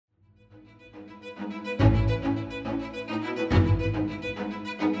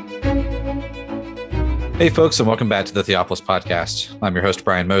Hey, folks, and welcome back to the Theopolis Podcast. I'm your host,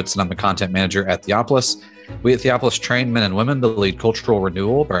 Brian Motes, and I'm the content manager at Theopolis. We at Theopolis train men and women to lead cultural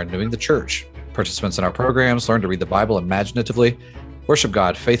renewal by renewing the church. Participants in our programs learn to read the Bible imaginatively, worship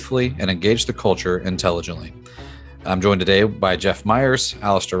God faithfully, and engage the culture intelligently. I'm joined today by Jeff Myers,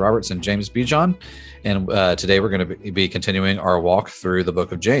 Alistair Roberts, and James Bejon, and today we're going to be continuing our walk through the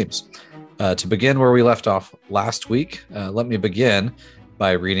book of James. To begin where we left off last week, let me begin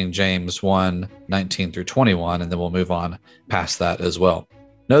by reading James 1:19 through 21, and then we'll move on past that as well.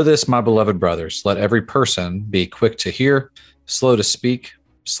 Know this, my beloved brothers, let every person be quick to hear, slow to speak,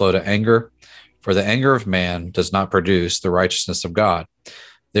 slow to anger, for the anger of man does not produce the righteousness of God.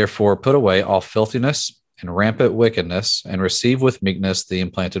 Therefore, put away all filthiness and rampant wickedness, and receive with meekness the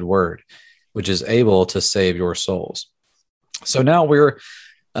implanted word, which is able to save your souls. So now we're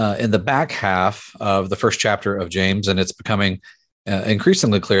in the back half of the first chapter of James, and it's becoming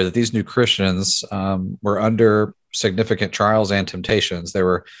increasingly clear that these new Christians were under significant trials and temptations. There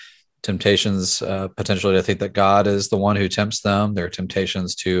were temptations potentially to think that God is the one who tempts them. There are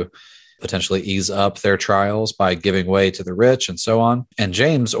temptations to potentially ease up their trials by giving way to the rich and so on. And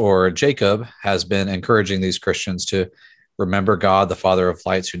James, or Jacob, has been encouraging these Christians to remember God, the Father of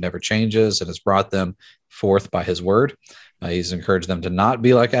lights, who never changes and has brought them forth by his word. He's encouraged them to not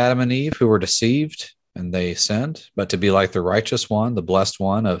be like Adam and Eve, who were deceived and they sinned, but to be like the righteous one, the blessed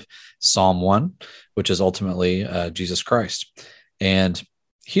one of Psalm 1, which is ultimately Jesus Christ. And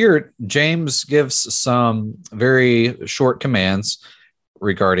here, James gives some very short commands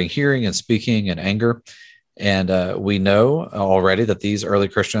regarding hearing and speaking and anger. And we know already that these early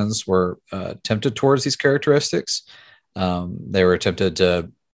Christians were tempted towards these characteristics. They were tempted to,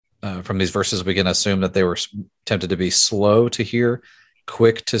 from these verses, we can assume that they were tempted to be slow to hear,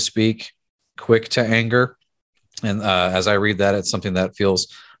 quick to speak, quick to anger. And as I read that, it's something that feels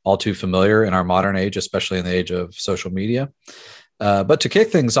all too familiar in our modern age, especially in the age of social media. But to kick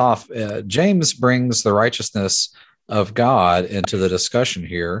things off, James brings the righteousness of God into the discussion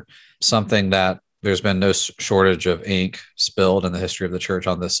here, something that there's been no shortage of ink spilled in the history of the church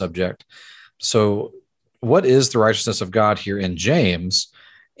on this subject. So what is the righteousness of God here in James?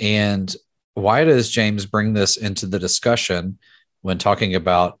 And why does James bring this into the discussion when talking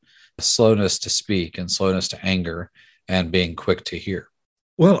about slowness to speak and slowness to anger and being quick to hear?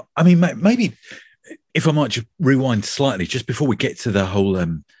 Well, I mean, maybe if I might just rewind slightly, just before we get to the whole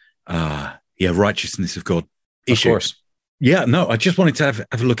righteousness of God issue. Of course. Yeah, no, I just wanted to have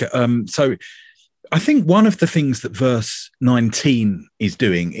a look at, so I think one of the things that verse 19 is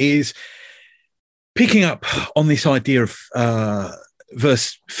doing is picking up on this idea of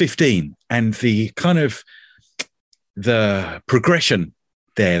verse 15 and the kind of the progression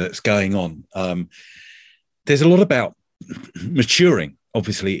there that's going on. There's a lot about maturing,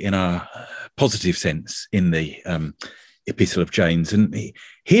 obviously, in a positive sense in the Epistle of James. And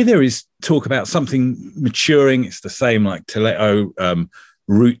here there is talk about something maturing. It's the same like teleo,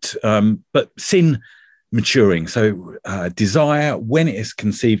 root, but sin maturing. So desire, when it is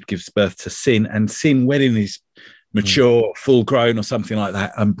conceived, gives birth to sin, and sin, when it is mature, full grown or something like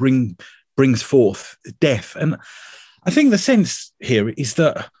that, and brings forth death. And I think the sense here is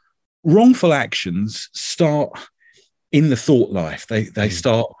that wrongful actions start in the thought life. They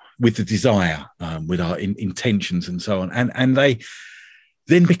start with the desire, with our intentions and so on. And they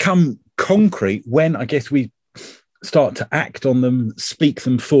then become concrete when, I guess, we start to act on them, speak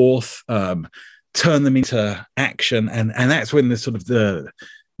them forth, turn them into action. And that's when the sort of the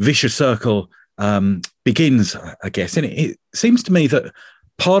vicious circle begins, I guess. And it seems to me that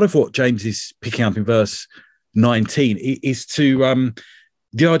part of what James is picking up in verse 19 is to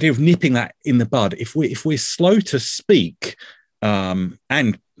the idea of nipping that in the bud. If we're slow to speak and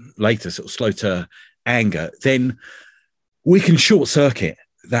later sort of slow to anger, then we can short circuit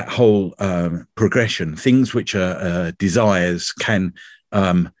that whole progression. Things which are desires can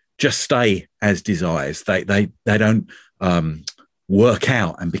just stay as desires. They don't work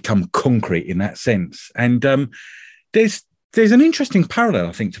out and become concrete in that sense. And there's an interesting parallel,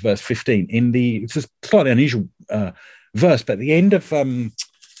 I think, to verse 15 it's a slightly unusual verse, but at the end of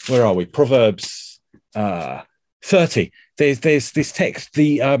where are we? Proverbs 30. There's this text,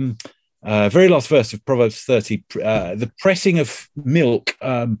 the very last verse of Proverbs 30. The pressing of milk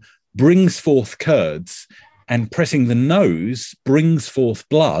brings forth curds, and pressing the nose brings forth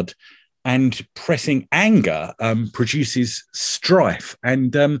blood, and pressing anger produces strife.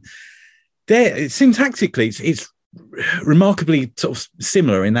 And there, syntactically, it's remarkably sort of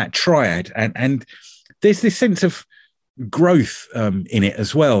similar in that triad, and there's this sense of growth in it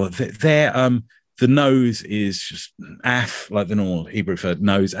as well. The the nose is just af, like the normal Hebrew for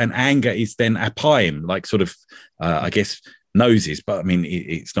nose, and anger is then apaim, like sort of, I guess, noses. But I mean,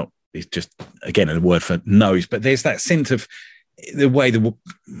 it's not, it's just, again, a word for nose. But there's that sense of the way the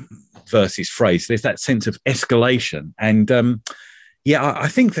verse is phrased, there's that sense of escalation. And I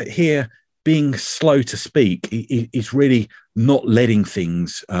think that here, being slow to speak is really not letting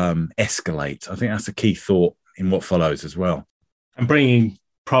things escalate. I think that's a key thought in what follows as well. And bringing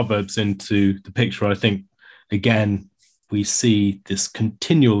Proverbs into the picture, I think, again, we see this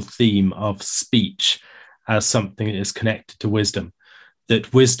continual theme of speech as something that is connected to wisdom,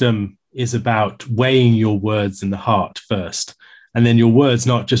 that wisdom is about weighing your words in the heart first, and then your words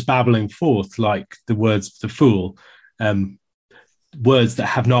not just babbling forth like the words of the fool, words that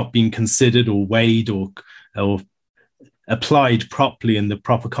have not been considered or weighed or applied properly in the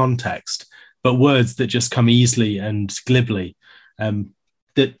proper context, but words that just come easily and glibly.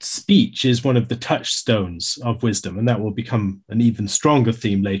 That speech is one of the touchstones of wisdom, and that will become an even stronger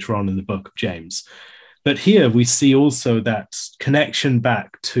theme later on in the book of James. But here we see also that connection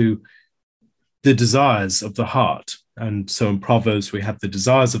back to the desires of the heart. And so in Proverbs, we have the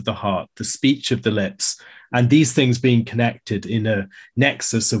desires of the heart, the speech of the lips, and these things being connected in a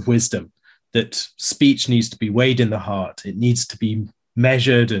nexus of wisdom, that speech needs to be weighed in the heart. It needs to be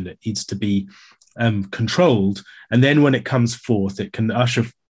measured, and it needs to be controlled. And then when it comes forth, it can usher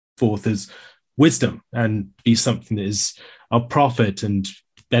forth as wisdom and be something that is of profit and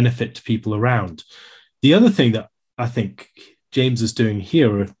benefit to people around. The other thing that I think James is doing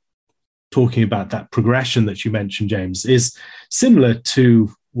here, talking about that progression that you mentioned, James, is similar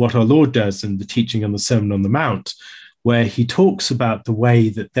to what our Lord does in the teaching on the Sermon on the Mount, where he talks about the way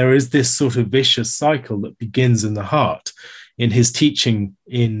that there is this sort of vicious cycle that begins in the heart. In his teaching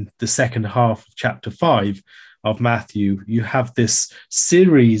in the second half of chapter 5 of Matthew, you have this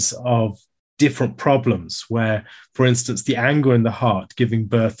series of different problems where, for instance, the anger in the heart giving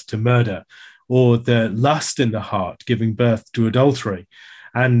birth to murder, or the lust in the heart giving birth to adultery.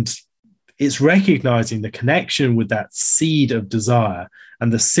 And it's recognizing the connection with that seed of desire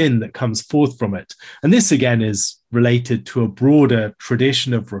and the sin that comes forth from it. And this, again, is related to a broader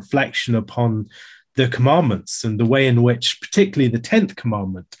tradition of reflection upon the commandments and the way in which, particularly the 10th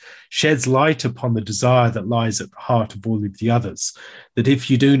commandment, sheds light upon the desire that lies at the heart of all of the others. That if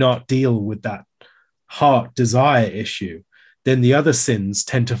you do not deal with that heart desire issue, then the other sins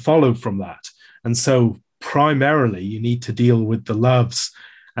tend to follow from that. And so primarily you need to deal with the loves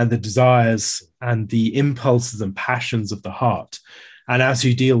and the desires and the impulses and passions of the heart. And as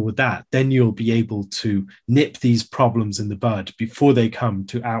you deal with that, then you'll be able to nip these problems in the bud before they come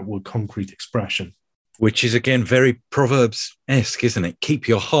to outward concrete expression. Which is, again, very Proverbs-esque, isn't it? Keep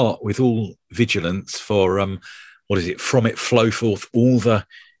your heart with all vigilance, for, from it flow forth all the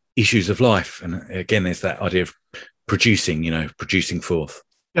issues of life. And again, there's that idea of producing forth.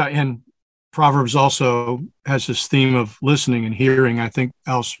 Yeah, and Proverbs also has this theme of listening and hearing. I think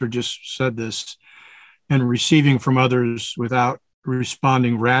Alistair just said this, and receiving from others without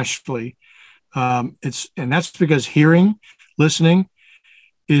responding rashly. And that's because hearing, listening,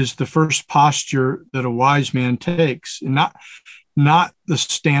 is the first posture that a wise man takes, and not the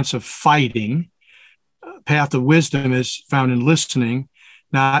stance of fighting. Path of wisdom is found in listening,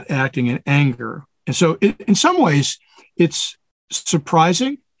 not acting in anger. And so in some ways, it's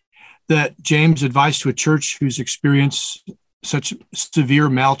surprising that James' advice to a church who's experienced such severe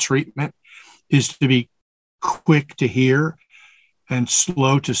maltreatment is to be quick to hear and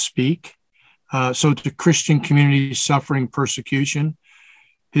slow to speak. So to Christian communities suffering persecution,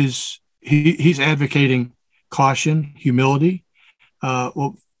 he's advocating caution, humility.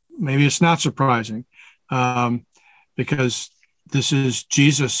 Well, maybe it's not surprising because this is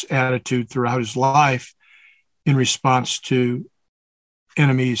Jesus' attitude throughout his life in response to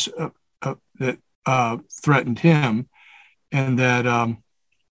enemies that threatened him and that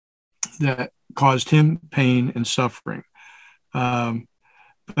caused him pain and suffering.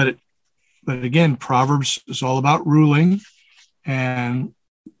 But again, Proverbs is all about ruling and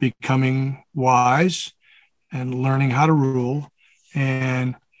becoming wise and learning how to rule.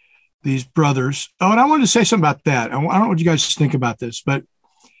 And these brothers, and I wanted to say something about that. I don't know what you guys think about this, but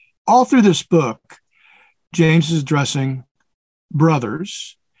all through this book, James is addressing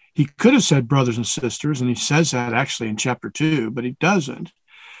brothers. He could have said brothers and sisters, and he says that actually in chapter 2, but he doesn't.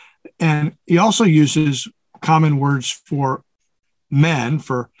 And he also uses common words for men,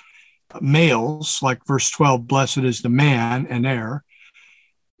 for males, like verse 12, blessed is the man, and heir.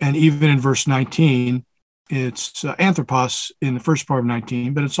 And even in verse 19, it's anthropos in the first part of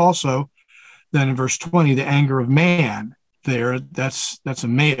 19, but it's also then in verse 20, the anger of man there, that's a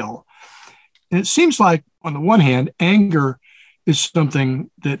male. And it seems like, on the one hand, anger is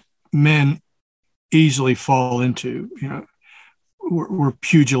something that men easily fall into. You know, we're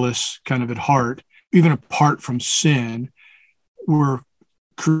pugilists kind of at heart. Even apart from sin, we're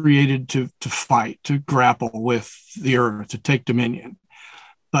created to fight, to grapple with the earth, to take dominion.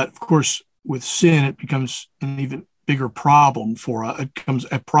 But of course, with sin, it becomes an even bigger problem for us. It becomes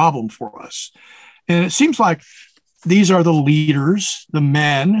a problem for us. And it seems like these are the leaders, the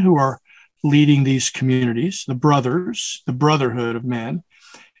men who are leading these communities, the brothers, the brotherhood of men.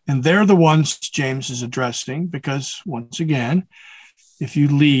 And they're the ones James is addressing because, once again, if you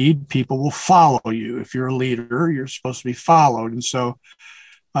lead, people will follow you. If you're a leader, you're supposed to be followed. And so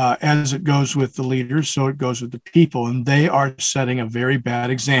as it goes with the leaders, so it goes with the people. And they are setting a very bad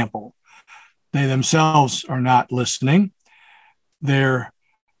example. They themselves are not listening. They're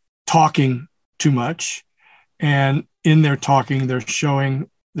talking too much. And in their talking,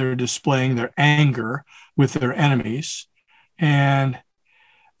 they're displaying their anger with their enemies. And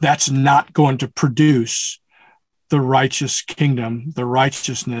that's not going to produce the righteous kingdom, the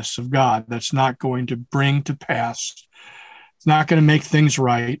righteousness of God. That's not going to bring to pass. It's not going to make things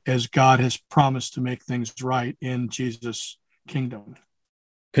right as God has promised to make things right in Jesus' kingdom.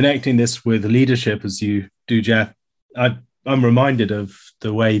 Connecting this with leadership as you do, Jeff, I'm reminded of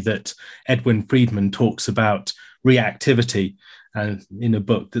the way that Edwin Friedman talks about reactivity, and in a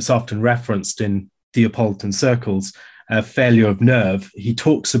book that's often referenced in Neapolitan circles, Failure of Nerve. He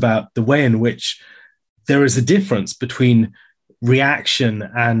talks about the way in which there is a difference between reaction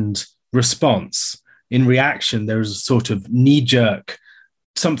and response. In reaction, there is a sort of knee-jerk,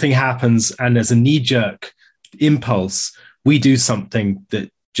 something happens, and as a knee-jerk impulse, we do something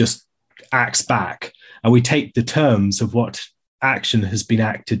that just acts back, and we take the terms of what action has been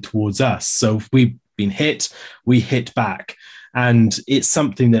acted towards us. So if we've been hit, we hit back. And it's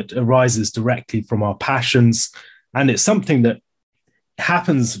something that arises directly from our passions, and it's something that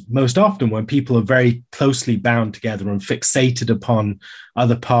happens most often when people are very closely bound together and fixated upon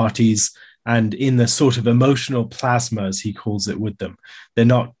other parties and in the sort of emotional plasma, as he calls it, with them.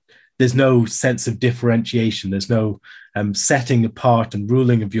 There's no sense of differentiation. There's no setting apart and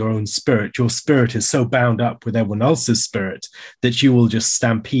ruling of your own spirit. Your spirit is so bound up with everyone else's spirit that you will just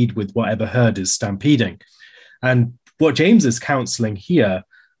stampede with whatever herd is stampeding. And what James is counseling here,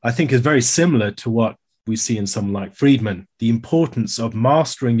 I think, is very similar to what we see in someone like Friedman, the importance of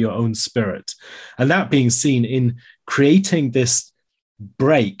mastering your own spirit. And that being seen in creating this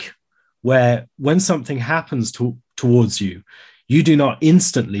break where when something happens towards you, you do not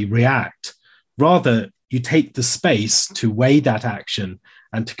instantly react. Rather, you take the space to weigh that action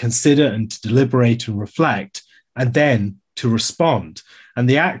and to consider and to deliberate and reflect, and then to respond. And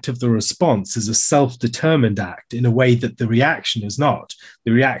the act of the response is a self-determined act in a way that the reaction is not.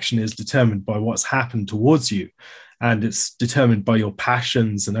 The reaction is determined by what's happened towards you, and it's determined by your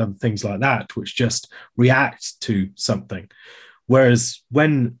passions and other things like that, which just react to something. Whereas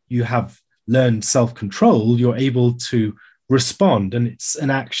when you have learned self-control, you're able to respond, and it's an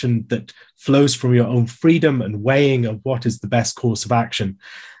action that flows from your own freedom and weighing of what is the best course of action.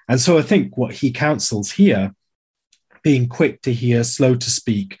 And so I think what he counsels here, being quick to hear, slow to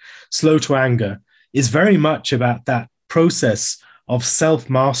speak, slow to anger, is very much about that process of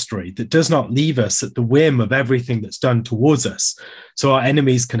self-mastery that does not leave us at the whim of everything that's done towards us. So our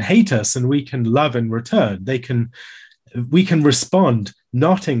enemies can hate us and we can love in return. We can respond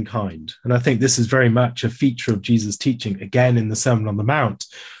not in kind. And I think this is very much a feature of Jesus' teaching, again, in the Sermon on the Mount,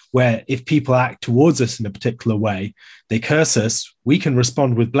 where if people act towards us in a particular way, they curse us, we can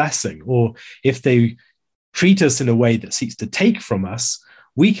respond with blessing. Or if they treat us in a way that seeks to take from us,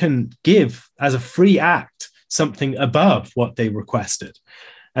 we can give as a free act something above what they requested.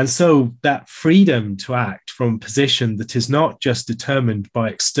 And so that freedom to act from a position that is not just determined by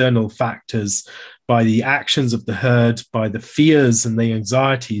external factors, by the actions of the herd, by the fears and the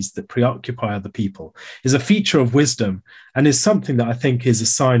anxieties that preoccupy other people, is a feature of wisdom, and is something that I think is a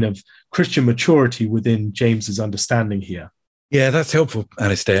sign of Christian maturity within James's understanding here. Yeah, that's helpful,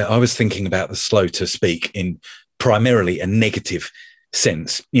 Alistair. I was thinking about the slow to speak in primarily a negative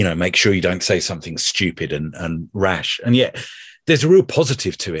sense. You know, make sure you don't say something stupid and rash. And yet there's a real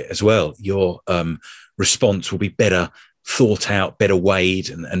positive to it as well. Your response will be better thought out, better weighed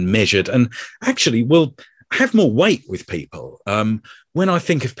and measured, and actually will have more weight with people. When I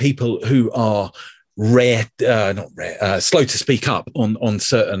think of people who are slow to speak up on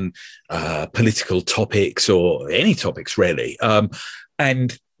certain political topics or any topics really,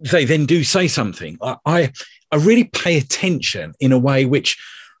 and they then do say something, I really pay attention in a way which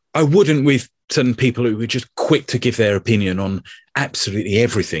I wouldn't with certain people who are just quick to give their opinion on absolutely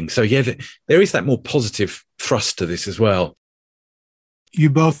everything. So yeah, there is that more positive thrust to this as well. You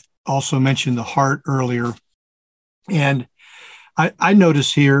both also mentioned the heart earlier. And I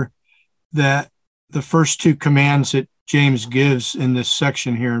notice here that the first two commands that James gives in this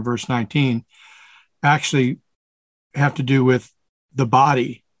section here in verse 19 actually have to do with the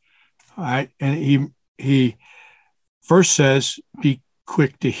body. All right. And he first says, be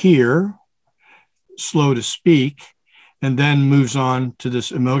quick to hear, slow to speak, and then moves on to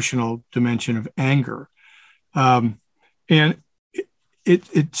this emotional dimension of anger. And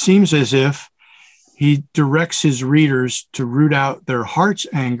it seems as if he directs his readers to root out their heart's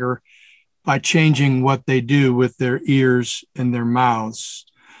anger by changing what they do with their ears and their mouths.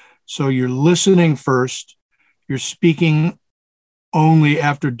 So you're listening first, you're speaking only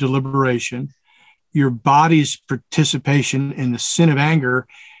after deliberation. Your body's participation in the sin of anger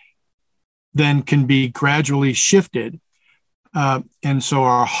then can be gradually shifted. And so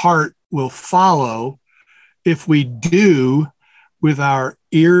our heart will follow if we do with our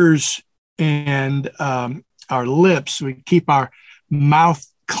ears and our lips. We keep our mouth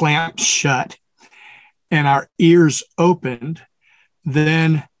clamped shut and our ears opened,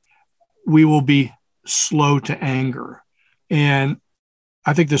 then we will be slow to anger. And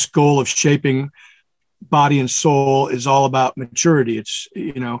I think this goal of shaping body and soul is all about maturity. It's,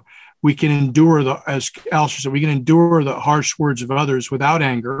 we can endure as Alistair said, we can endure the harsh words of others without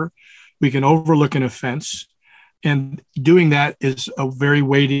anger. We can overlook an offense. And doing that is a very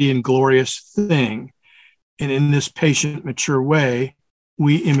weighty and glorious thing. And in this patient, mature way,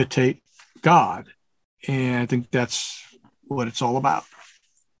 we imitate God. And I think that's what it's all about.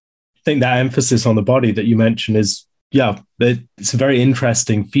 I think that emphasis on the body that you mentioned is, it's a very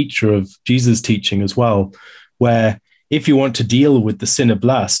interesting feature of Jesus' teaching as well, where if you want to deal with the sin of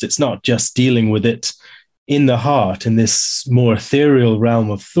lust, it's not just dealing with it in the heart, in this more ethereal realm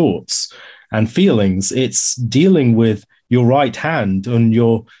of thoughts and feelings. It's dealing with your right hand and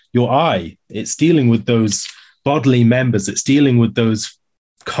your eye. It's dealing with those bodily members. It's dealing with those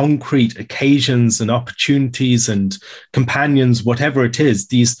concrete occasions and opportunities and companions, whatever it is,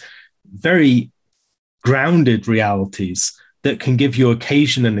 these very grounded realities that can give you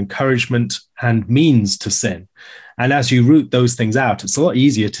occasion and encouragement and means to sin. And as you root those things out, it's a lot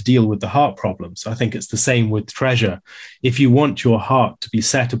easier to deal with the heart problems. I think it's the same with treasure. If you want your heart to be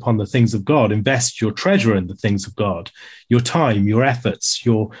set upon the things of God, invest your treasure in the things of God, your time, your efforts,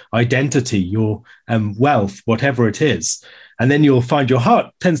 your identity, your wealth, whatever it is. And then you'll find your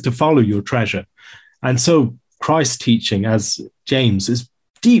heart tends to follow your treasure. And so Christ's teaching, as James, is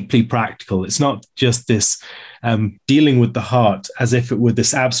deeply practical. It's not just this dealing with the heart as if it were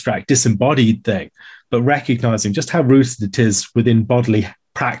this abstract, disembodied thing, but recognizing just how rooted it is within bodily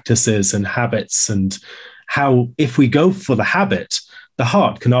practices and habits, and how if we go for the habit, the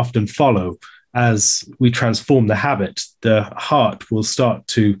heart can often follow. As we transform the habit, the heart will start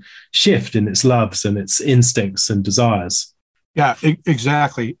to shift in its loves and its instincts and desires. Yeah,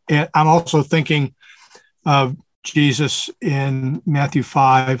 exactly. And I'm also thinking of Jesus in Matthew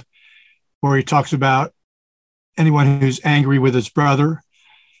 5, where he talks about anyone who's angry with his brother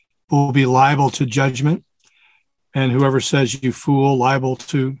will be liable to judgment, and whoever says you fool, liable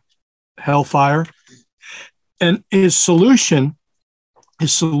to hellfire. And his solution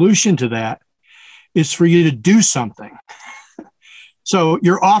to that is for you to do something. So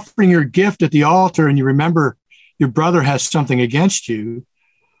you're offering your gift at the altar and you remember your brother has something against you.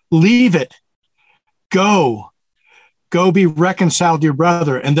 Leave it. Go be reconciled to your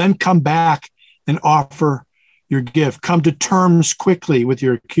brother, and then come back and offer your gift. Come to terms quickly with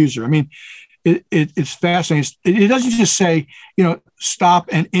your accuser. I mean, it's fascinating. It doesn't just say, stop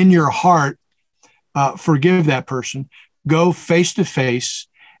and in your heart, forgive that person. Go face to face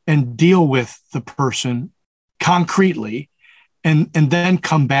and deal with the person concretely, and then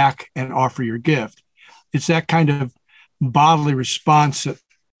come back and offer your gift. It's that kind of bodily response that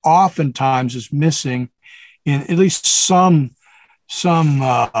oftentimes is missing in at least some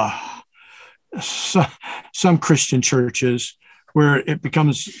Christian churches, where it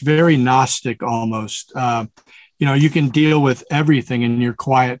becomes very Gnostic almost. You can deal with everything in your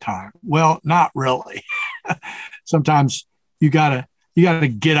quiet time. Well, not really. Sometimes you gotta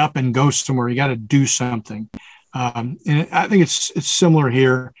get up and go somewhere. You gotta do something. And I think it's similar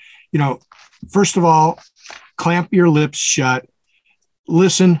here. First of all, clamp your lips shut,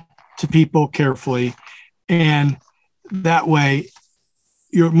 listen to people carefully, and that way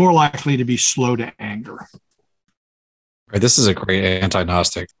you're more likely to be slow to anger. Right, this is a great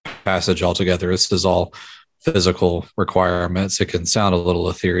anti-Gnostic passage altogether. This is all physical requirements. It can sound a little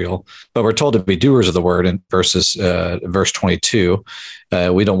ethereal, but we're told to be doers of the word in verse 22.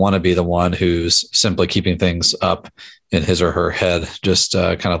 We don't want to be the one who's simply keeping things up in his or her head, just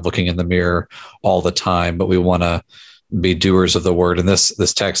kind of looking in the mirror all the time, but we want to be doers of the word. And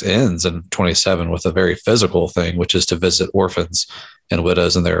this text ends in 27 with a very physical thing, which is to visit orphans and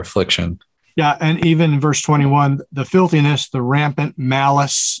widows in their affliction. Yeah, and even in verse 21, the filthiness, the rampant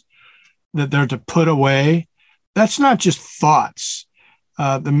malice that they're to put away, that's not just thoughts.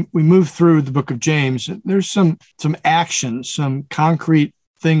 We move through the book of James. There's some actions, some concrete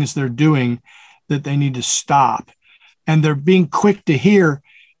things they're doing that they need to stop. And they're being quick to hear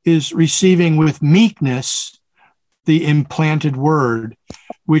is receiving with meekness the implanted word,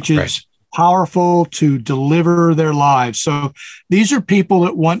 which is right, powerful to deliver their lives. So these are people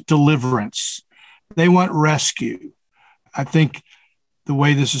that want deliverance. They want rescue. I think the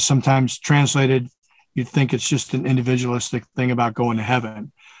way this is sometimes translated, you'd think it's just an individualistic thing about going to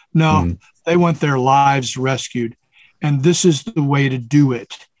heaven. No, they want their lives rescued. And this is the way to do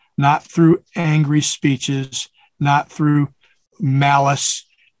it, not through angry speeches, not through malice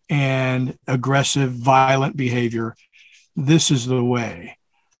and aggressive, violent behavior. This is the way.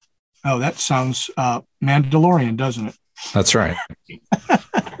 Oh, that sounds Mandalorian, doesn't it? That's right.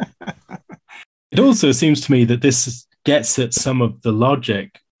 It also seems to me that this gets at some of the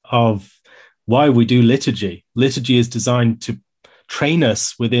logic of why we do liturgy. Liturgy is designed to train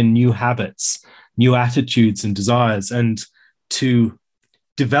us within new habits, new attitudes and desires, and to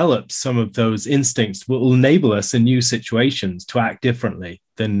develop some of those instincts will enable us in new situations to act differently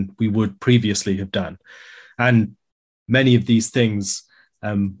than we would previously have done. And many of these things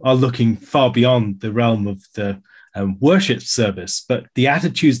are looking far beyond the realm of the worship service, but the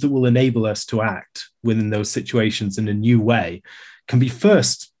attitudes that will enable us to act within those situations in a new way can be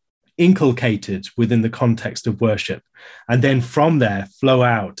first inculcated within the context of worship, and then from there flow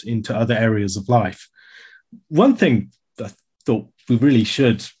out into other areas of life. One thing I thought we really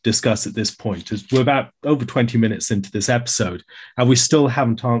should discuss at this point is we're about over 20 minutes into this episode, and we still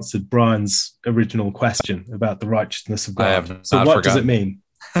haven't answered Brian's original question about the righteousness of God. So what does it mean?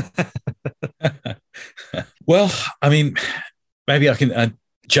 Well, I mean, maybe I can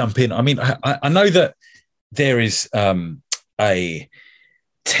jump in. I mean, I know that there is a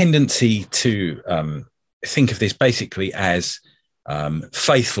tendency to think of this basically as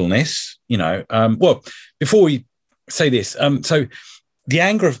faithfulness, well, before we say this, so the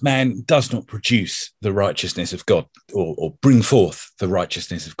anger of man does not produce the righteousness of God or bring forth the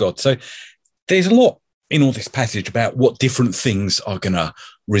righteousness of God. So there's a lot in all this passage about what different things are going to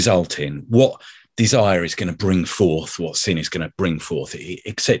result in, what desire is going to bring forth, what sin is going to bring forth,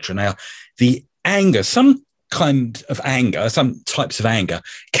 etc. Now, the anger, some kind of anger, some types of anger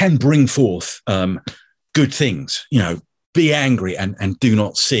can bring forth good things, be angry and do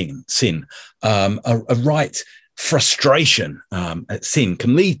not sin. A right frustration at sin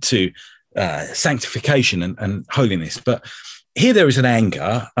can lead to sanctification and holiness. But here there is an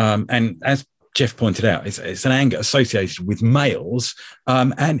anger, and as Jeff pointed out, it's an anger associated with males,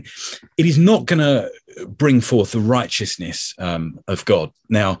 and it is not going to bring forth the righteousness of God.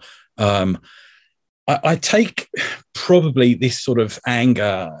 Now, I take probably this sort of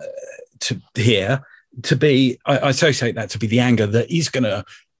anger to be, I associate that to be the anger that is going to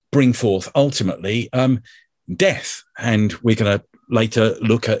bring forth ultimately death. And we're going to later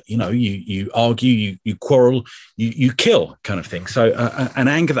look at, you argue, you quarrel, you kill kind of thing. So an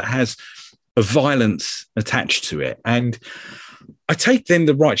anger that has a violence attached to it. And I take then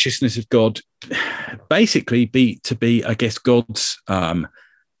the righteousness of God basically to be, I guess, God's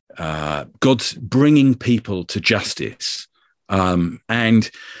bringing people to justice. And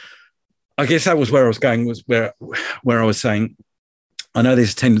I guess that was where I was going, was where I was saying, I know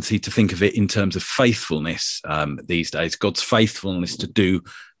there's a tendency to think of it in terms of faithfulness these days, God's faithfulness to do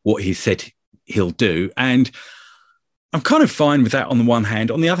what he said he'll do. And I'm kind of fine with that on the one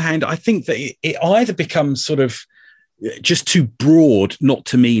hand. On the other hand, I think that it either becomes sort of just too broad not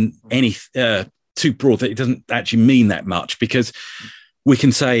to mean too broad that it doesn't actually mean that much, because we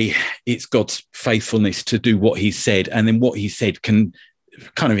can say it's God's faithfulness to do what he said, and then what he said can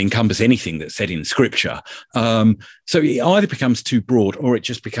kind of encompass anything that's said in scripture. So it either becomes too broad or it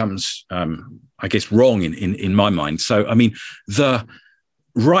just becomes, I guess, wrong in my mind. So, I mean, the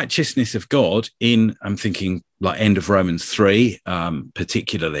righteousness of God I'm thinking like end of Romans 3,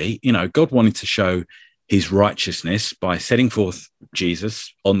 particularly, God wanted to show his righteousness by setting forth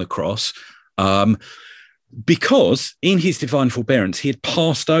Jesus on the cross, because in his divine forbearance, he had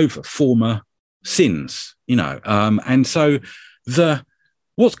passed over former sins, and so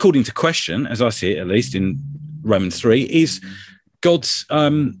what's called into question, as I see it, at least in Romans 3, is God's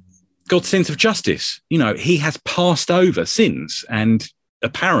sense of justice. He has passed over sins and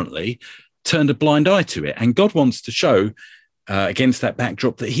apparently turned a blind eye to it. And God wants to show against that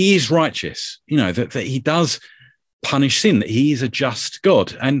backdrop that he is righteous, that he does punish sin, that he is a just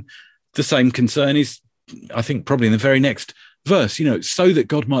God. And the same concern is, I think, probably in the very next verse, so that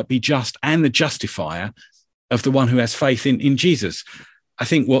God might be just and the justifier of the one who has faith in Jesus. I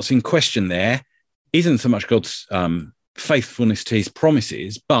think what's in question there isn't so much God's faithfulness to his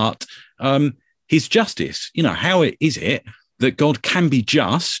promises, but his justice. How is it that God can be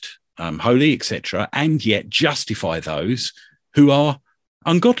just, holy, etc., and yet justify those who are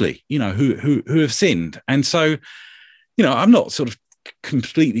ungodly, who have sinned? And so, I'm not sort of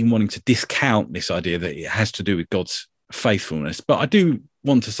completely wanting to discount this idea that it has to do with God's faithfulness, but I do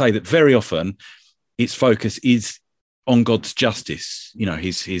want to say that very often its focus is on God's justice,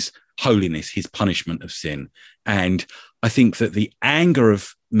 his holiness, his punishment of sin. And I think that the anger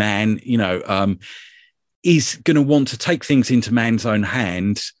of man, is going to want to take things into man's own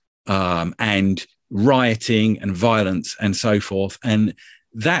hands, and rioting and violence and so forth. And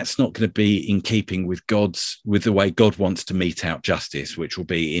that's not going to be in keeping with the way God wants to mete out justice, which will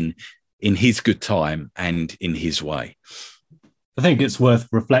be in his good time and in his way. I think it's worth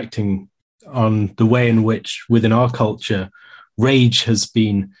reflecting on the way in which within our culture, rage has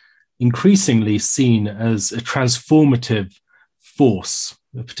been increasingly seen as a transformative force,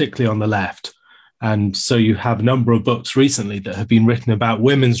 particularly on the left. And so you have a number of books recently that have been written about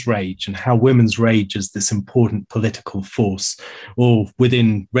women's rage and how women's rage is this important political force, or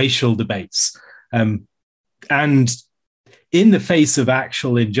within racial debates. And in the face of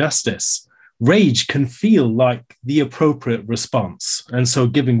actual injustice, rage can feel like the appropriate response. And so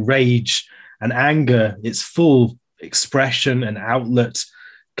giving rage and anger its full expression and outlet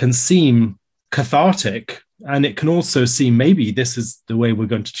can seem cathartic. And it can also seem maybe this is the way we're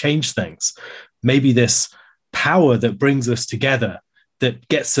going to change things. Maybe this power that brings us together, that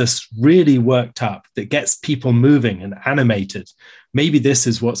gets us really worked up, that gets people moving and animated, maybe this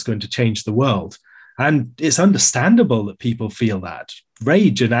is what's going to change the world. And it's understandable that people feel that.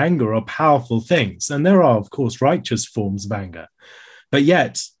 Rage and anger are powerful things. And there are, of course, righteous forms of anger. But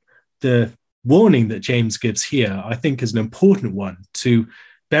yet, the warning that James gives here, I think, is an important one to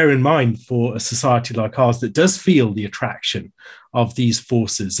bear in mind for a society like ours that does feel the attraction of these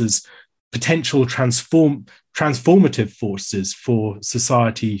forces as potential transformative forces for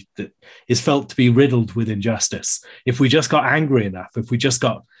society that is felt to be riddled with injustice. If we just got angry enough, if we just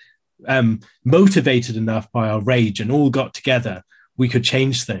got motivated enough by our rage and all got together, we could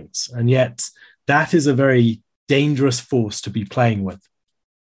change things. And yet that is a very dangerous force to be playing with.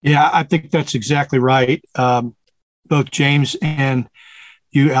 Yeah, I think that's exactly right. Both James and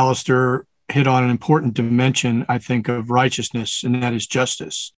you, Alistair, hit on an important dimension, I think, of righteousness, and that is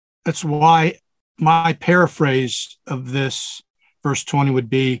justice. That's why my paraphrase of this verse 20 would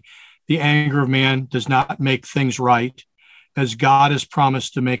be, the anger of man does not make things right, as God has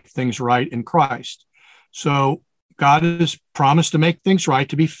promised to make things right in Christ. So God has promised to make things right,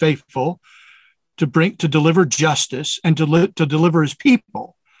 to be faithful, to deliver justice, and to deliver his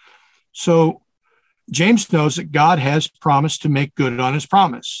people. So James knows that God has promised to make good on his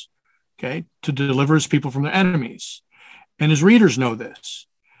promise, okay, to deliver his people from their enemies. And his readers know this,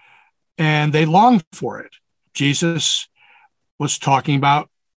 and they long for it. Jesus was talking about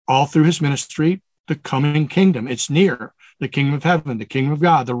all through his ministry, the coming kingdom. It's near, the kingdom of heaven, the kingdom of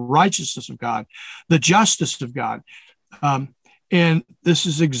God, the righteousness of God, the justice of God. And this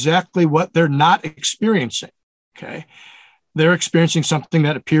is exactly what they're not experiencing, okay? They're experiencing something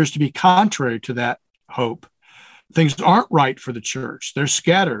that appears to be contrary to that hope. Things aren't right for the church. They're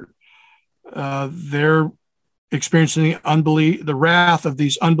scattered. They're experiencing the wrath of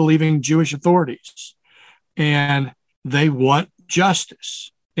these unbelieving Jewish authorities, and they want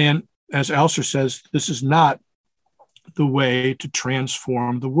justice. And as Alistair says, this is not the way to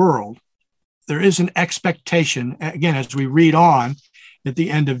transform the world. There is an expectation, again, as we read on at the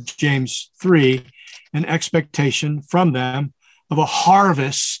end of James 3, an expectation from them of a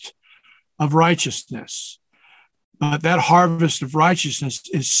harvest of righteousness. But that harvest of righteousness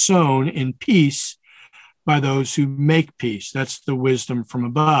is sown in peace by those who make peace. That's the wisdom from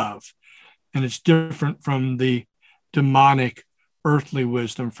above. And it's different from the demonic earthly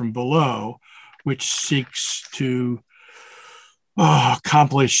wisdom from below, which seeks to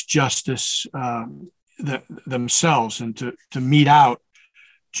accomplish justice themselves and to mete out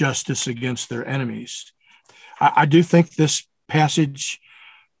justice against their enemies. I do think this passage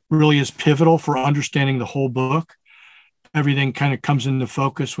really is pivotal for understanding the whole book. everything kind of comes into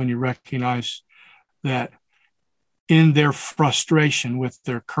focus when you recognize that in their frustration with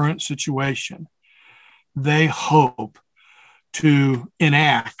their current situation, they hope to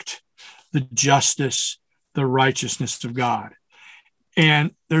enact the justice, the righteousness of God.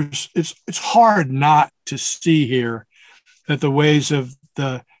 And it's hard not to see here that the ways of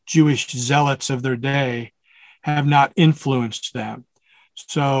the Jewish zealots of their day have not influenced them.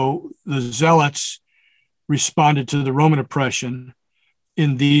 So the zealots responded to the Roman oppression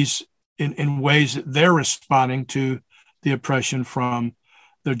in ways that they're responding to the oppression from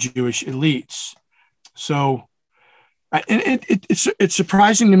the Jewish elites. So it's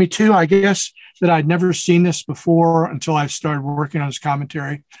surprising to me too, I guess, that I'd never seen this before until I started working on this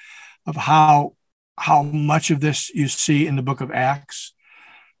commentary, of how much of this you see in the book of Acts,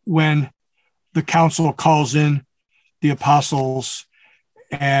 when the council calls in the apostles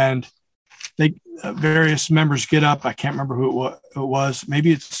and various members get up. I can't remember who it was.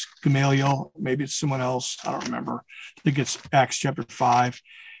 Maybe it's Gamaliel. Maybe it's someone else. I don't remember. I think it's Acts chapter 5.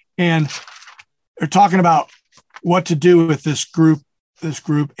 And they're talking about what to do with this group.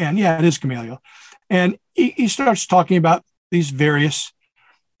 And yeah, it is Gamaliel. And he starts talking about these various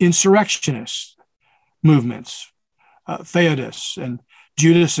insurrectionist movements, Theudas and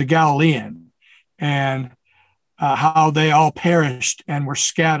Judas the Galilean, and how they all perished and were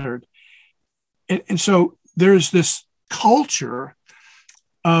scattered. And so there's this culture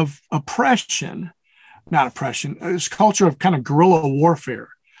of this culture of kind of guerrilla warfare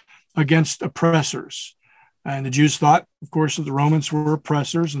against oppressors. And the Jews thought, of course, that the Romans were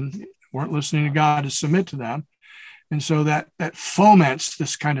oppressors and weren't listening to God to submit to them. And so that foments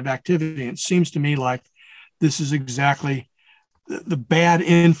this kind of activity. And it seems to me like this is exactly the bad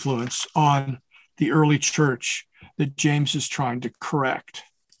influence on the early church that James is trying to correct.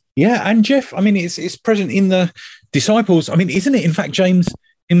 Yeah, and Jeff, I mean, it's present in the disciples. I mean, isn't it, in fact, James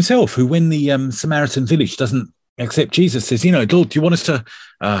himself, who when the Samaritan village doesn't accept Jesus, says, Lord, do you want us to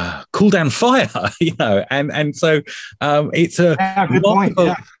cool down fire? And so it's a remarkable,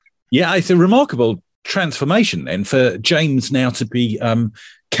 point. Yeah, it's a remarkable transformation then for James now to be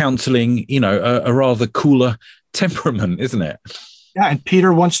counseling, a rather cooler temperament, isn't it? Yeah, and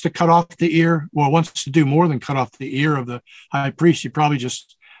Peter wants to cut off the ear, wants to do more than cut off the ear of the high priest. He probably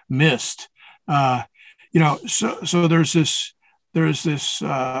just missed. So there's this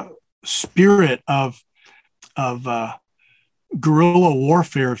spirit of guerrilla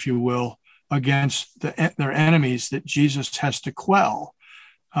warfare, if you will, against their enemies that Jesus has to quell.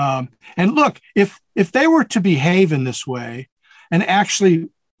 And look, if they were to behave in this way and actually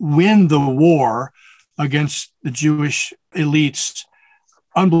win the war against the Jewish elites,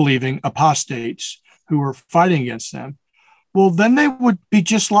 unbelieving apostates who were fighting against them, well, then they would be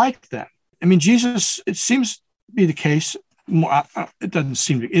just like them. I mean, Jesus, it seems to be the case, it doesn't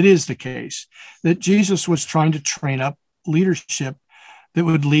seem to, it is the case, that Jesus was trying to train up leadership that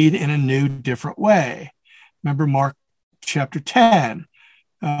would lead in a new, different way. Remember Mark chapter 10,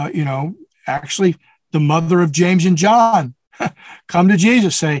 actually the mother of James and John come to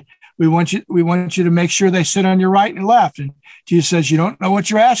Jesus, say, we want you to make sure they sit on your right and left. And Jesus says, you don't know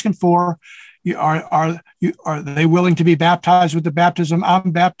what you're asking for. Are they willing to be baptized with the baptism I'm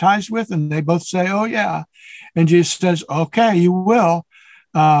baptized with? And they both say, oh yeah. And Jesus says, okay, you will.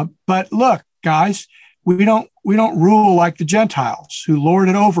 But look, guys, we don't rule like the Gentiles who lord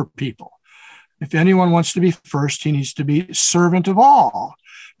it over people. If anyone wants to be first, he needs to be servant of all,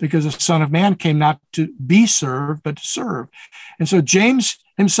 because the Son of Man came not to be served, but to serve. And so James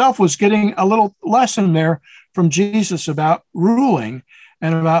himself was getting a little lesson there from Jesus about ruling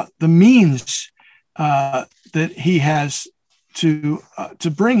and about the means that he has to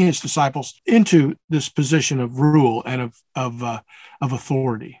bring his disciples into this position of rule and of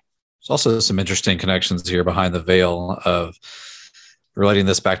authority. There's also some interesting connections here behind the veil of relating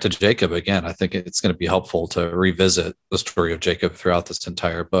this back to Jacob. Again, I think it's going to be helpful to revisit the story of Jacob throughout this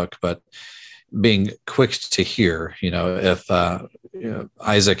entire book, but being quick to hear, if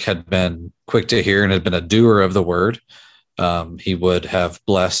Isaac had been quick to hear and had been a doer of the word, he would have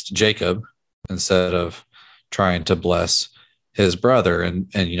blessed Jacob instead of trying to bless his brother.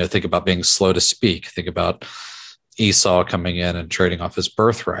 And think about being slow to speak. Think about Esau coming in and trading off his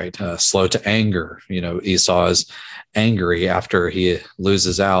birthright, slow to anger. Esau is angry after he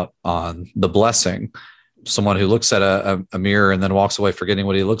loses out on the blessing. Someone who looks at a mirror and then walks away forgetting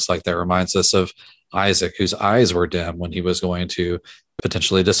what he looks like. That reminds us of Isaac, whose eyes were dim when he was going to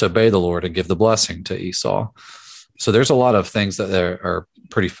potentially disobey the Lord and give the blessing to Esau. So there's a lot of things that are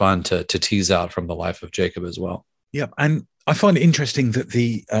pretty fun to tease out from the life of Jacob as well. Yeah, and I find it interesting that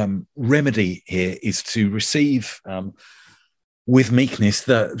the remedy here is to receive with meekness,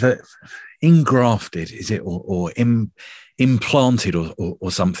 the engrafted, is it, or implanted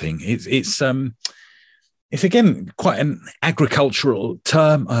or something. It's again quite an agricultural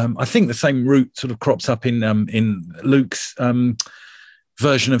term. I think the same root sort of crops up in Luke's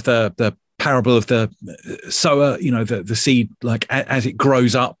version of the parable of the sower. The seed, like as it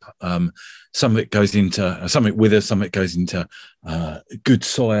grows up, some of it goes into, some of it withers, some of it goes into good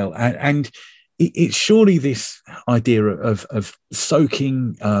soil, and it's surely this idea of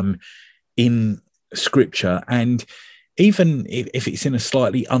soaking in Scripture, and even if it's in a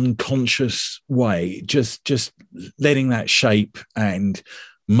slightly unconscious way, just letting that shape and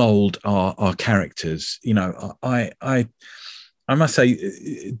mold our characters. I must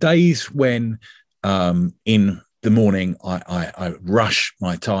say, days when in the morning I rush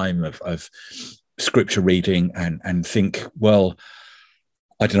my time of Scripture reading and think, well,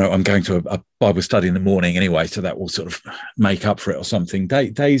 I don't know, I'm going to a Bible study in the morning anyway, so that will sort of make up for it or something.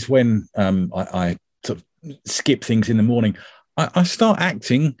 Days when I sort of skip things in the morning, I start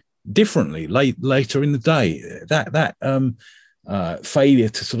acting differently later in the day. That failure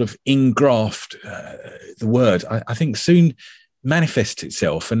to sort of engraft the word, I think, soon manifests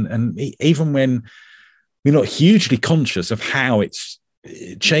itself. And even when we're not hugely conscious of how it's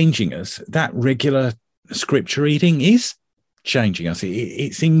changing us, that regular Scripture reading is changing us.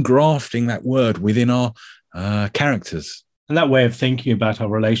 It's engrafting that word within our characters. And that way of thinking about our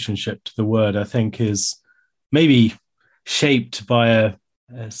relationship to the word, I think, is maybe shaped by a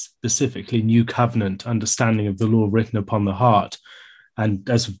specifically new covenant understanding of the law written upon the heart. And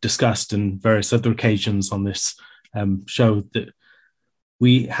as we've discussed in various other occasions on this show, that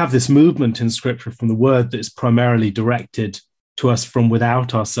we have this movement in Scripture from the word that is primarily directed to us from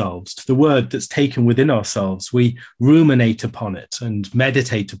without ourselves, to the word that's taken within ourselves. We ruminate upon it and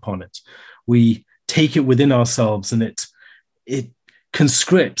meditate upon it. We take it within ourselves, and it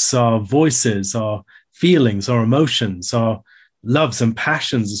conscripts our voices, our feelings, our emotions, our loves and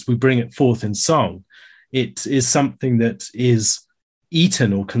passions as we bring it forth in song. It is something that is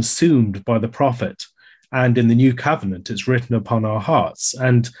eaten or consumed by the prophet. And in the new covenant, it's written upon our hearts.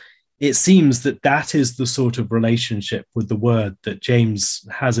 And it seems that that is the sort of relationship with the word that James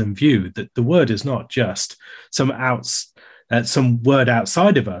has in view, that the word is not just some word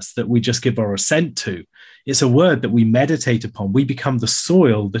outside of us that we just give our assent to. It's a word that we meditate upon. We become the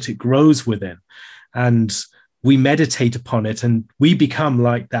soil that it grows within, and we meditate upon it, and we become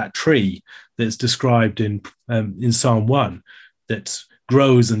like that tree that's described in Psalm 1, that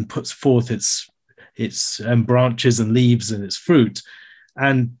grows and puts forth its branches and leaves and its fruit.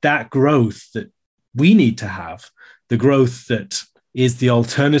 And that growth that we need to have, the growth that is the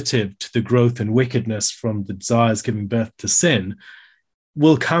alternative to the growth and wickedness from the desires giving birth to sin,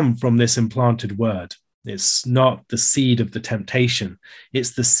 will come from this implanted word. It's not the seed of the temptation.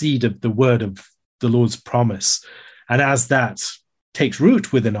 It's the seed of the word of the Lord's promise. And as that takes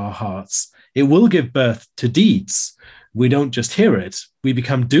root within our hearts, it will give birth to deeds. We don't just hear it, we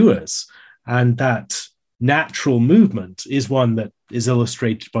become doers. And that natural movement is one that is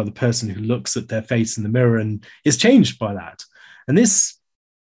illustrated by the person who looks at their face in the mirror and is changed by that. And this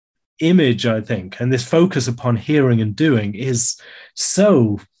image, I think, and this focus upon hearing and doing is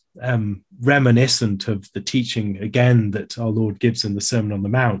so reminiscent of the teaching, again, that our Lord gives in the Sermon on the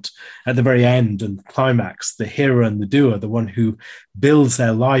Mount at the very end and climax: the hearer and the doer, the one who builds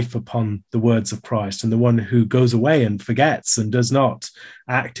their life upon the words of Christ, and the one who goes away and forgets and does not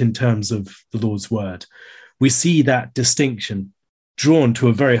act in terms of the Lord's word. We see that distinction drawn to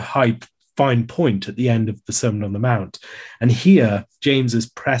a very fine point at the end of the Sermon on the Mount. And here, James is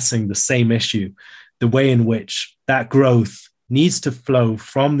pressing the same issue, the way in which that growth needs to flow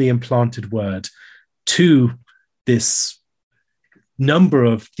from the implanted word to these number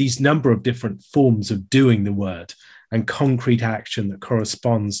of different forms of doing the word and concrete action that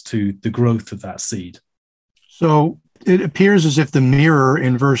corresponds to the growth of that seed. So it appears as if the mirror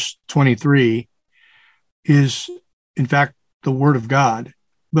in verse 23 is, in fact, the word of God.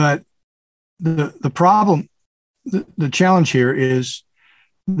 But the problem, the challenge here is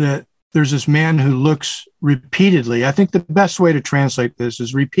that there's this man who looks repeatedly. I think the best way to translate this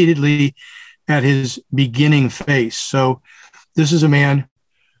is repeatedly at his beginning face. So this is a man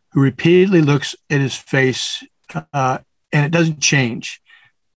who repeatedly looks at his face and it doesn't change.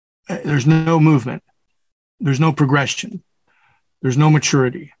 There's no movement. There's no progression. There's no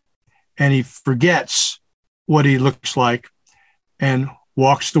maturity. And he forgets what he looks like and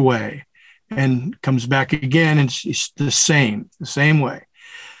walks away and comes back again, and it's the same way.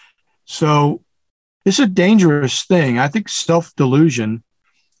 So it's a dangerous thing. I think the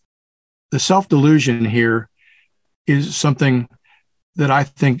self-delusion here is something that I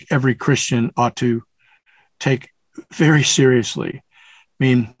think every Christian ought to take very seriously. I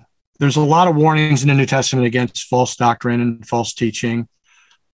mean, there's a lot of warnings in the New Testament against false doctrine and false teaching,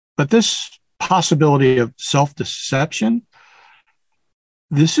 but this possibility of self-deception,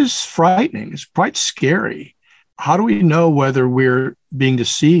 this is frightening. It's quite scary. How do we know whether we're being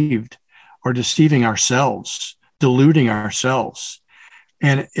deceived or deceiving ourselves, deluding ourselves?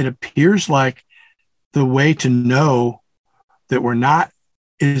 And it appears like the way to know that we're not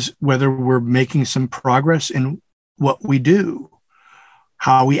is whether we're making some progress in what we do,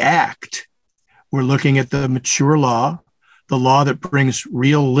 how we act. We're looking at the mature law, the law that brings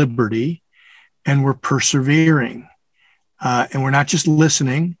real liberty, and we're persevering. And we're not just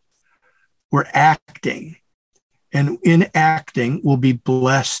listening, we're acting. And in acting, we'll be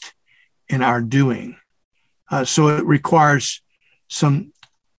blessed in our doing. So it requires some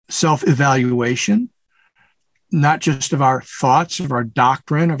self-evaluation, not just of our thoughts, of our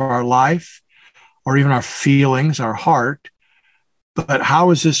doctrine, of our life, or even our feelings, our heart, but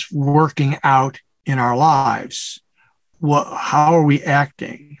how is this working out in our lives? How are we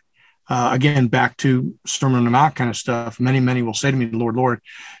acting? Again, back to Sermon on the Mount kind of stuff. Many will say to me, Lord, Lord,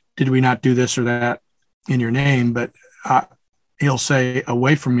 did we not do this or that in your name? But he'll say,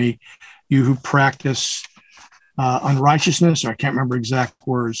 away from me, you who practice unrighteousness, or I can't remember exact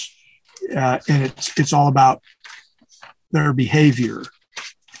words. And it's all about their behavior.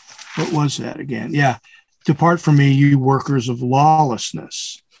 What was that again? Yeah. Depart from me, you workers of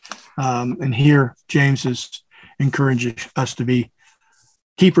lawlessness. And here James is encouraging us to be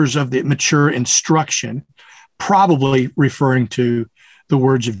keepers of the mature instruction, probably referring to the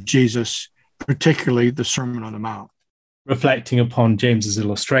words of Jesus, particularly the Sermon on the Mount. Reflecting upon James's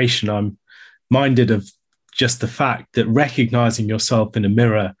illustration, I'm minded of just the fact that recognizing yourself in a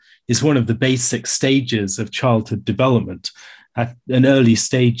mirror is one of the basic stages of childhood development. At an early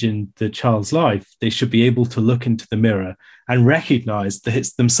stage in the child's life, they should be able to look into the mirror and recognize that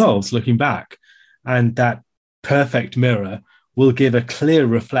it's themselves looking back. And that perfect mirror will give a clear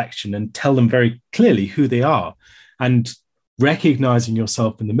reflection and tell them very clearly who they are. And recognizing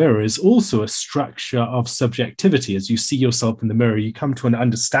yourself in the mirror is also a structure of subjectivity. As you see yourself in the mirror, you come to an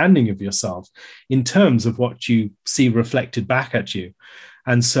understanding of yourself in terms of what you see reflected back at you.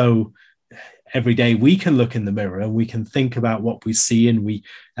 And so every day we can look in the mirror and we can think about what we see, and we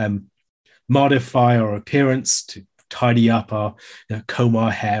modify our appearance to tidy up our, comb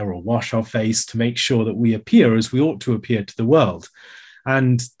our hair or wash our face to make sure that we appear as we ought to appear to the world.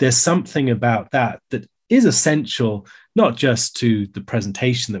 And there's something about that is essential, not just to the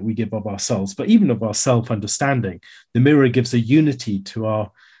presentation that we give of ourselves, but even of our self-understanding. The mirror gives a unity to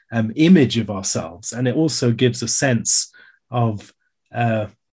our image of ourselves, and it also gives a sense of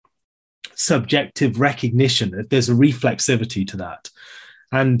subjective recognition, that there's a reflexivity to that.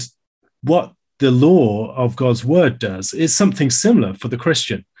 And what the law of God's word does is something similar for the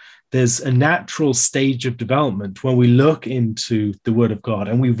Christian. There's a natural stage of development when we look into the word of God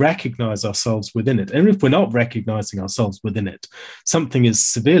and we recognize ourselves within it. And if we're not recognizing ourselves within it, something is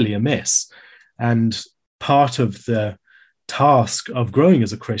severely amiss. And part of the task of growing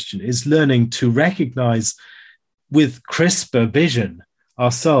as a Christian is learning to recognize with crisper vision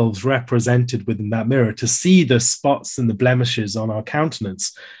ourselves represented within that mirror, to see the spots and the blemishes on our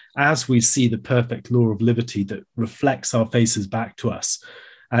countenance as we see the perfect law of liberty that reflects our faces back to us.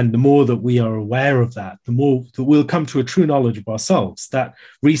 And the more that we are aware of that, the more that we'll come to a true knowledge of ourselves. That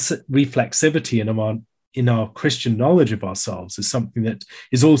reflexivity in our Christian knowledge of ourselves is something that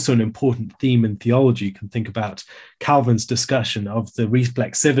is also an important theme in theology. You can think about Calvin's discussion of the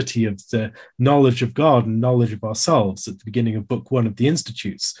reflexivity of the knowledge of God and knowledge of ourselves at the beginning of Book 1 of the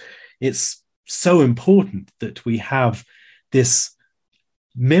Institutes. It's so important that we have this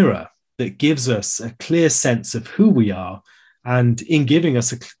mirror that gives us a clear sense of who we are, and in giving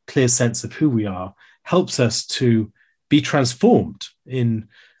us a clear sense of who we are, helps us to be transformed in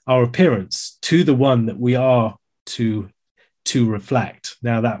our appearance to the one that we are to reflect.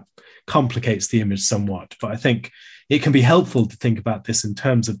 Now, that complicates the image somewhat, but I think it can be helpful to think about this in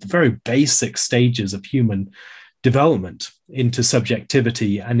terms of the very basic stages of human development into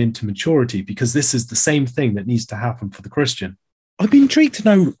subjectivity and into maturity, because this is the same thing that needs to happen for the Christian. I'd be intrigued to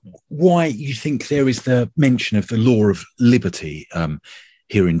know why you think there is the mention of the law of liberty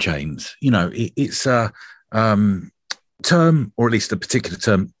here in James. It's a term, or at least a particular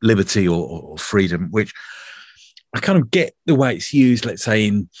term, liberty or freedom, which I kind of get the way it's used, let's say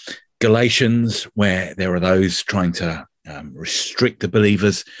in Galatians, where there are those trying to restrict the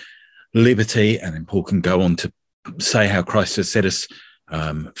believers' liberty. And then Paul can go on to say how Christ has set us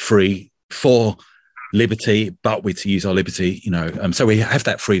free for liberty, but we're to use our liberty, so we have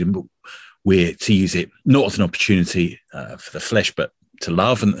that freedom, but we're to use it not as an opportunity for the flesh, but to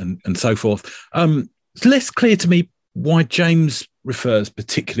love and so forth. It's less clear to me why James refers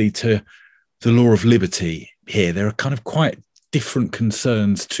particularly to the law of liberty here. There are kind of quite different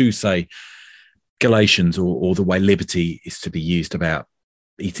concerns to, say, Galatians or the way liberty is to be used about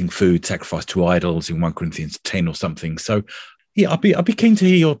eating food sacrificed to idols in 1 Corinthians 10 or something. So, yeah, I'd be keen to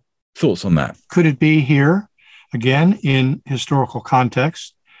hear your thoughts on that. Could it be here, again, in historical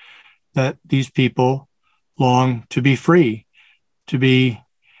context, that these people long to be free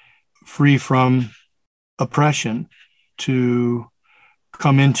from oppression, to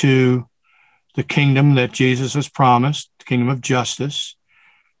come into the kingdom that Jesus has promised, the kingdom of justice,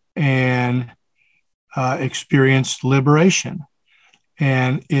 and experience liberation?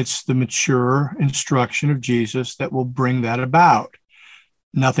 And it's the mature instruction of Jesus that will bring that about.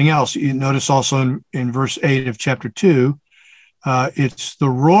 Nothing else. You notice also in verse 8 of chapter 2, it's the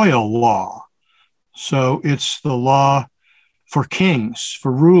royal law. So it's the law for kings,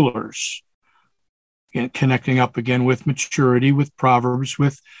 for rulers, and connecting up again with maturity, with Proverbs,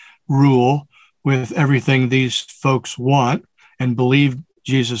 with rule, with everything these folks want and believe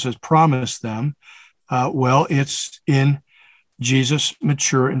Jesus has promised them. It's in Jesus'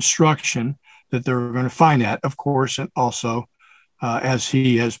 mature instruction that they're going to find that, of course, and also as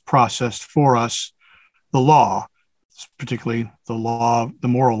he has processed for us the law, particularly the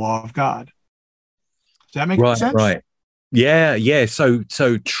moral law of God. Does that make sense? Right. Yeah. So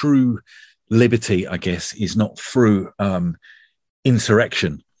true liberty, I guess, is not through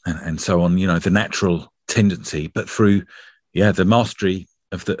insurrection and so on, the natural tendency, but through, the mastery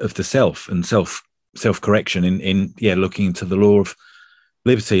of the self and self-correction in looking into the law of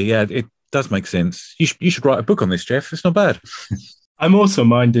liberty. Yeah, it does make sense. You should write a book on this, Jeff. It's not bad. I'm also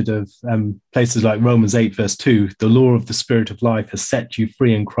minded of places like Romans 8, verse 2, the law of the Spirit of life has set you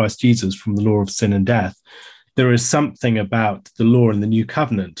free in Christ Jesus from the law of sin and death. There is something about the law in the new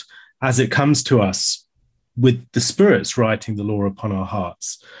covenant as it comes to us with the Spirit's writing the law upon our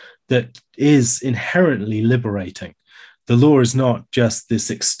hearts that is inherently liberating. The law is not just this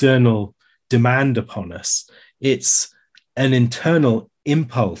external demand upon us. It's an internal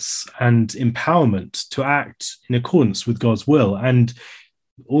impulse and empowerment to act in accordance with God's will and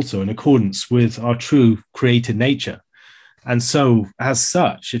also in accordance with our true created nature. And so, as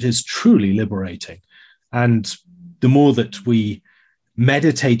such, it is truly liberating. And the more that we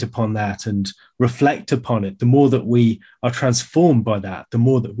meditate upon that and reflect upon it, the more that we are transformed by that, the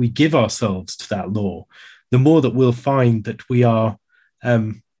more that we give ourselves to that law, the more that we'll find that we are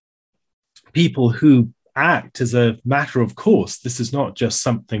people who act as a matter of course. This is not just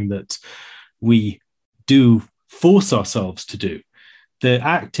something that we do force ourselves to do. The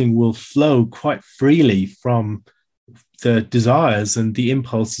acting will flow quite freely from the desires and the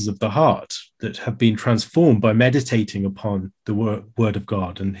impulses of the heart that have been transformed by meditating upon the word of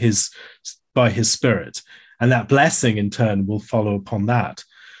God and by his Spirit. And that blessing in turn will follow upon that.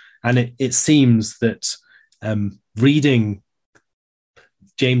 And it seems that reading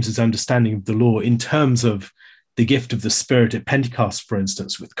James's understanding of the law in terms of the gift of the Spirit at Pentecost, for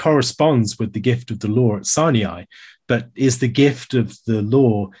instance, which corresponds with the gift of the law at Sinai, but is the gift of the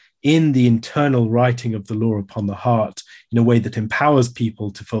law in the internal writing of the law upon the heart in a way that empowers people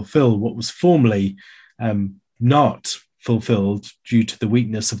to fulfill what was formerly not fulfilled due to the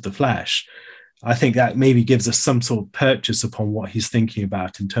weakness of the flesh. I think that maybe gives us some sort of purchase upon what he's thinking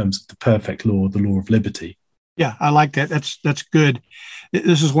about in terms of the perfect law, the law of liberty. Yeah, I like that. That's good.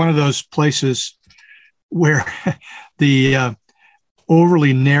 This is one of those places where the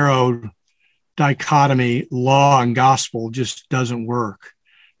overly narrow dichotomy, law and gospel, just doesn't work.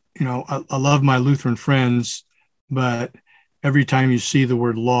 I love my Lutheran friends, but every time you see the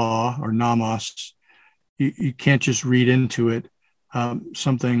word law or nomos, you can't just read into it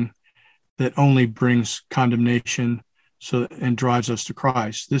something that only brings condemnation and drives us to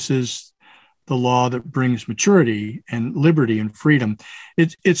Christ. This is the law that brings maturity and liberty and freedom.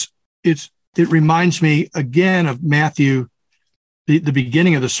 It reminds me again of Matthew, the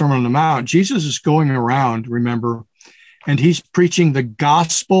beginning of the Sermon on the Mount. Jesus is going around, remember, and he's preaching the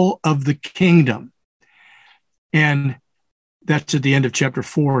gospel of the kingdom. And that's at the end of chapter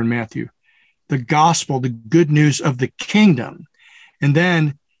 4 in Matthew. The gospel, the good news of the kingdom. And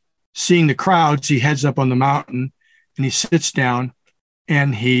then seeing the crowds, he heads up on the mountain and he sits down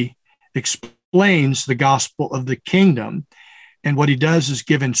and he explains the gospel of the kingdom. And what he does is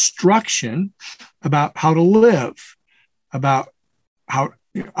give instruction about how to live, about how,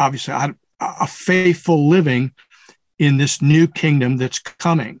 obviously, a faithful living in this new kingdom that's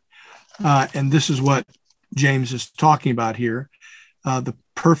coming. And this is what James is talking about here. The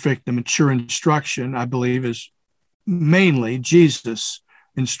perfect, the mature instruction, I believe, is mainly Jesus'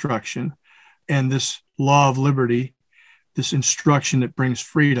 instruction. And this law of liberty, this instruction that brings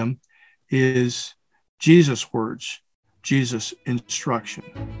freedom, is Jesus' words, Jesus' instruction.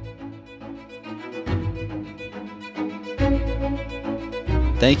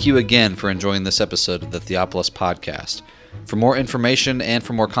 Thank you again for enjoying this episode of the Theopolis Podcast. For more information and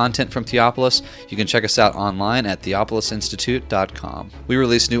for more content from Theopolis, you can check us out online at theopolisinstitute.com. We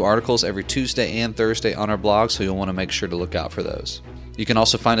release new articles every Tuesday and Thursday on our blog, so you'll want to make sure to look out for those. You can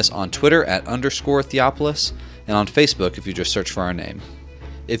also find us on Twitter at _Theopolis and on Facebook if you just search for our name.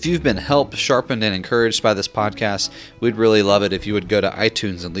 If you've been helped, sharpened, and encouraged by this podcast, we'd really love it if you would go to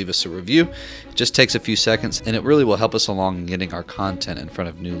iTunes and leave us a review. It just takes a few seconds, and it really will help us along in getting our content in front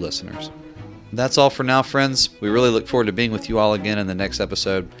of new listeners. That's all for now, friends. We really look forward to being with you all again in the next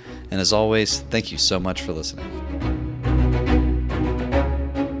episode. And as always, thank you so much for listening.